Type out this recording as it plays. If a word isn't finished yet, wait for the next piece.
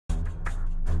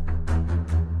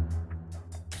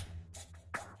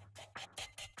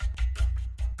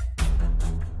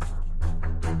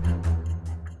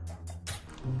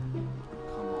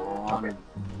one.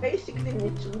 Basically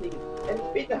need to leave. And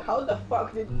Peter, how the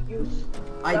fuck did you...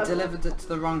 I delivered it to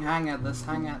the wrong hangar. This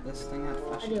thing had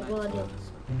flashlights.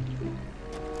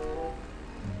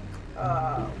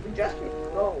 We just need to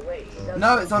go away.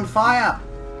 No, it's on fire!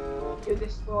 You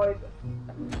destroyed it.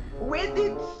 We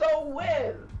did so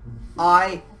well!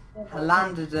 I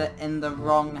landed it in the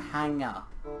wrong hangar.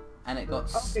 And it got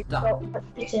Okay, stuck.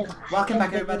 so, Welcome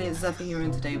back everybody, it's Zethy here,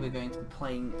 and today we're going to be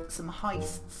playing some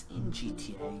heists in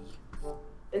GTA.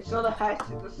 it's not a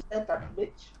heist, it's a setup, bitch.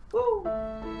 Woo!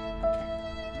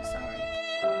 I'm sorry.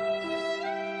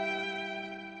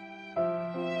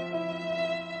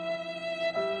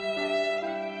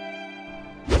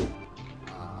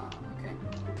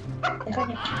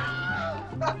 Okay.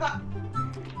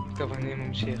 טוב, אני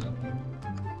ממשיך.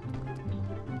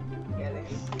 Get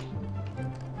it.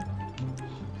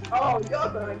 Oh, you're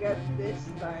gonna get this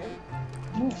time.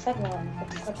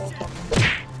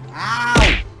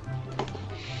 Ow!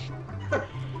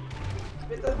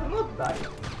 It doesn't look like.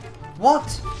 What?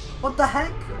 What the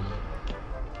heck?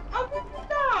 How did you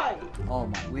die? Oh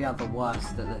my, we are the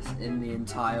worst at this in the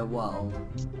entire world.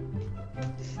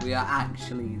 We are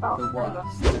actually the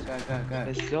worst. Go, go, go.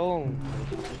 Let's go.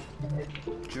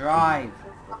 Drive.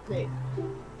 Okay.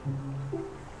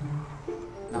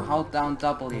 Now hold down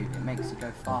W, it makes it go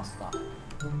faster.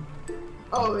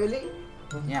 Oh, really?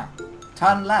 Yeah.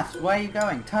 Turn left, where are you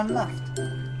going? Turn left.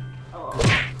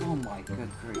 Oh, Oh my good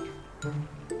grief.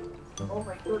 oh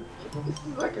my goodness. This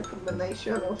is like a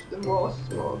combination of the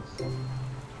worst mods.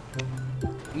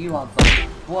 You are the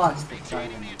worst at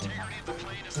driving.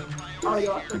 Oh,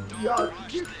 you're...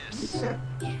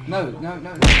 No, no, no,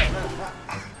 no, no,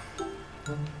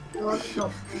 You're no.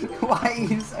 Why are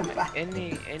you so bad? אין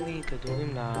לי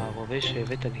כדורים לרובה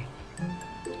שהבאת לי.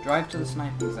 Drive to the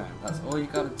sniping zone, that's all you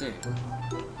gotta do.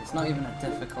 It's not even a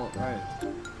difficult road.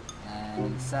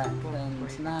 Any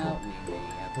seconds now, we may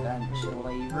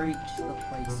eventually reach the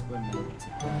place we're meant to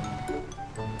go.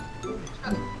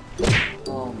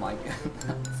 Oh my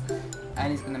goodness.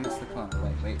 And he's gonna miss the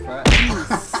corner. Wait for it.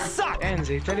 אין,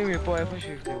 זה יצא לי מפה איפה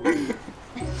שיבטאו.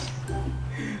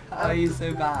 How are you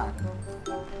so bad?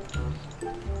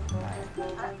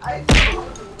 I don't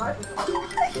know how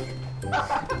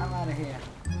to I'm out of here.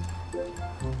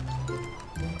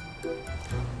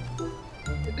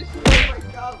 This is oh my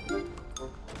god.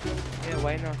 Yeah,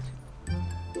 why not?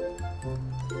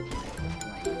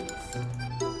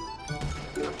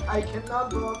 I cannot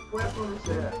drop weapons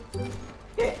there.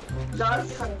 Yeah,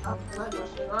 just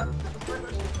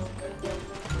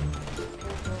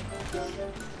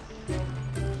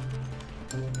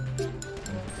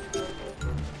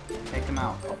Take him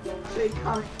out. They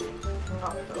come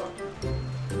after.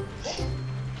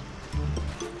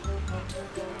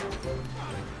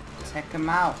 Take him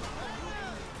out.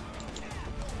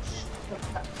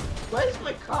 Where's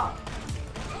my car?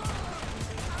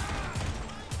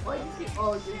 Why is it?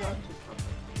 Oh, you got to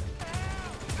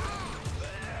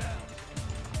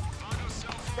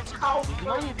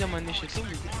נגמר לי גם הנשקים,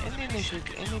 אין לי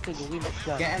נשק, אין לי כדורים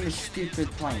בכלל. Get in the stupid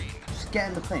plane. Just get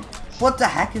in the plane. What the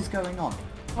heck is going on?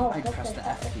 I pressed the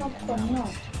F key and now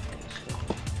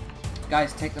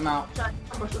guys, take them out.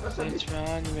 Let's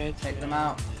run, Take them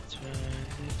out. Let's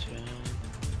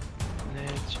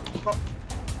run.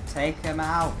 Take them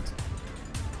out.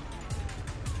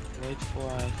 Wait for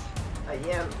us. I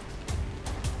am.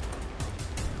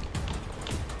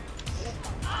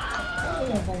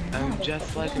 I'm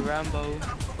just like a Rambo.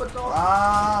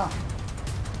 Ah!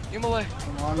 Himalay.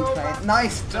 Come on, play.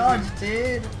 Nice dodge,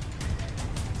 dude.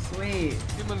 Sweet.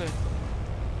 Himalay.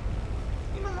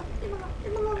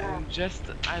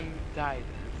 I'm died.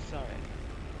 Sorry.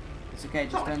 It's okay,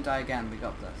 just don't die again. We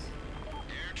got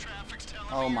this.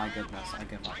 Oh my goodness, I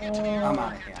give up. I'm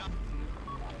out of here.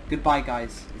 Goodbye,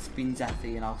 guys. It's been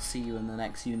Zethy, and I'll see you in the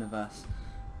next universe.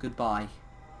 Goodbye.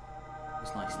 It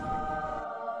was nice knowing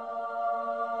you.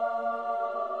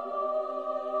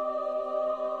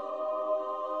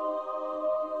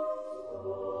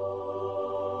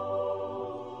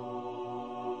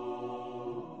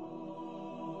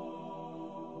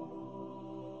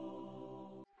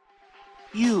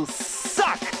 You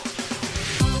suck!